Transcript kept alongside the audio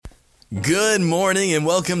Good morning and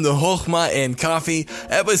welcome to Chochmah and Coffee,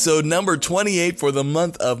 episode number 28 for the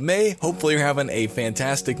month of May. Hopefully you're having a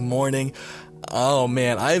fantastic morning. Oh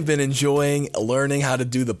man, I've been enjoying learning how to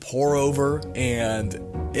do the pour over, and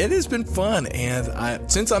it has been fun.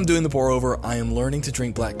 And since I'm doing the pour over, I am learning to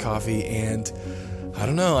drink black coffee, and I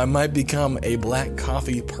don't know, I might become a black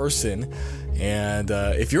coffee person. And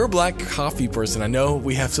if you're a black coffee person, I know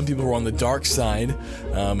we have some people who are on the dark side,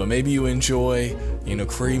 but maybe you enjoy,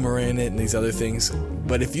 creamer in it and these other things.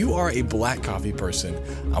 But if you are a black coffee person,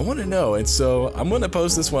 I want to know. And so I'm going to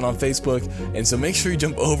post this one on Facebook. And so make sure you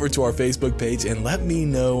jump over to our Facebook page and let me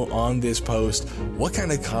know on this post what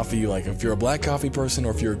kind of coffee you like. If you're a black coffee person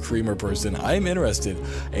or if you're a creamer person, I'm interested.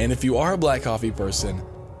 And if you are a black coffee person,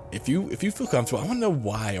 if you feel comfortable, I want to know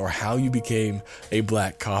why or how you became a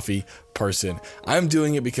black coffee person. I'm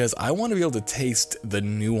doing it because I want to be able to taste the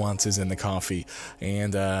nuances in the coffee.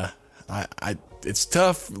 And it's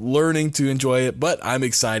tough learning to enjoy it, but I'm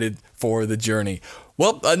excited for the journey.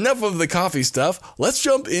 Well, enough of the coffee stuff. Let's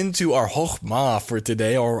jump into our Chochmah for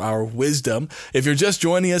today, or our wisdom. If you're just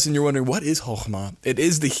joining us and you're wondering, what is Chochmah? It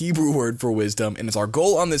is the Hebrew word for wisdom, and it's our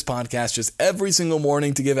goal on this podcast just every single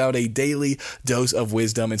morning to give out a daily dose of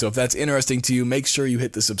wisdom. And so if that's interesting to you, make sure you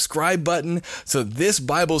hit the subscribe button so this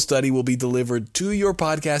Bible study will be delivered to your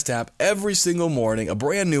podcast app every single morning, a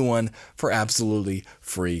brand new one for absolutely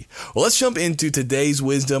free. Well, let's jump into today's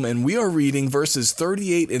wisdom, and we are reading verses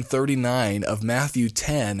 38 and 39 of Matthew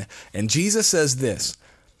 10, and Jesus says this: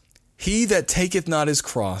 "He that taketh not his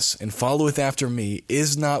cross and followeth after me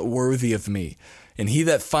is not worthy of me. And he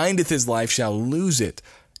that findeth his life shall lose it,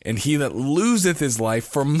 and he that loseth his life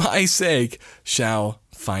for my sake shall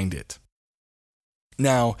find it."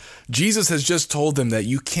 Now, Jesus has just told them that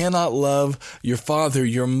you cannot love your father,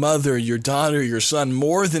 your mother, your daughter, your son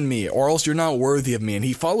more than me, or else you're not worthy of me. And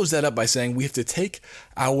he follows that up by saying we have to take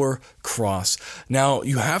our cross. Now,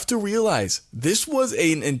 you have to realize this was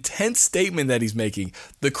an intense statement that he's making.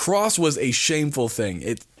 The cross was a shameful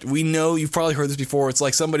thing. We know, you've probably heard this before. It's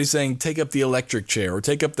like somebody saying, take up the electric chair or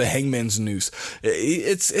take up the hangman's noose.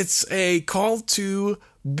 It's a call to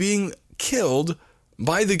being killed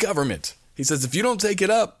by the government. He says, if you don't take it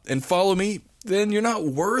up and follow me, then you're not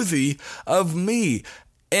worthy of me.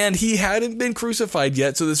 And he hadn't been crucified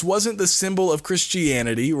yet, so this wasn't the symbol of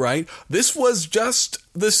Christianity, right? This was just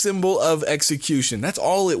the symbol of execution. That's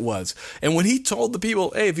all it was. And when he told the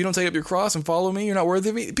people, hey, if you don't take up your cross and follow me, you're not worthy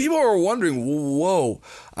of me, people are wondering, whoa,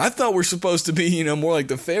 I thought we're supposed to be, more like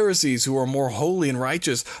the Pharisees who are more holy and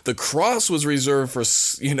righteous. The cross was reserved for,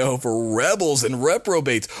 for rebels and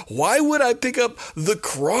reprobates. Why would I pick up the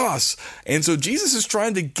cross? And so Jesus is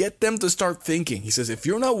trying to get them to start thinking. He says, if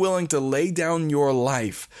you're not willing to lay down your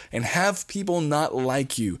life and have people not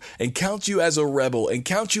like you and count you as a rebel and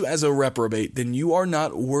count you as a reprobate, then you are not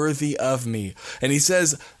worthy of me. And he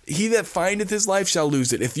says, he that findeth his life shall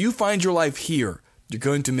lose it. If you find your life here, you're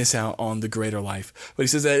going to miss out on the greater life. But he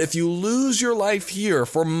says that if you lose your life here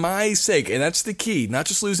for my sake, and that's the key, not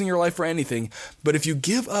just losing your life for anything, but if you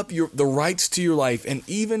give up the rights to your life and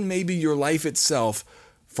even maybe your life itself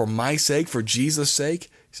for my sake, for Jesus' sake,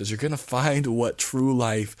 he says you're going to find what true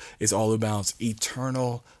life is all about.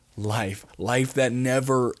 Eternal life. Life that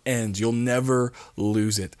never ends. You'll never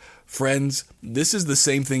lose it. Friends, this is the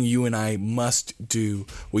same thing you and I must do.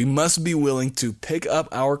 We must be willing to pick up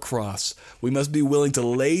our cross. We must be willing to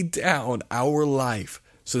lay down our life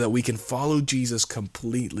so that we can follow Jesus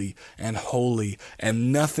completely and wholly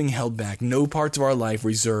and nothing held back. No parts of our life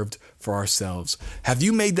reserved for ourselves. Have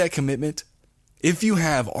you made that commitment? If you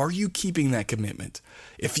have, are you keeping that commitment?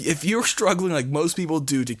 If you're struggling like most people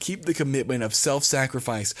do to keep the commitment of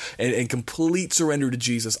self-sacrifice and complete surrender to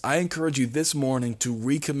Jesus, I encourage you this morning to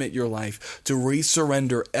recommit your life, to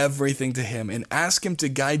resurrender everything to Him and ask Him to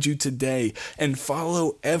guide you today and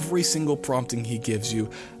follow every single prompting He gives you.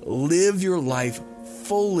 Live your life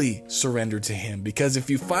fully surrendered to Him, because if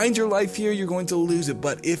you find your life here, you're going to lose it.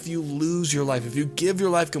 But if you lose your life, if you give your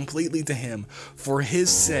life completely to Him for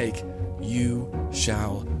His sake, you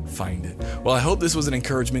shall find it. Well, I hope this was an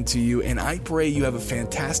encouragement to you, and I pray you have a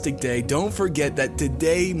fantastic day. Don't forget that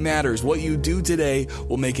today matters. What you do today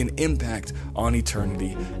will make an impact on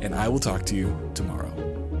eternity, and I will talk to you tomorrow.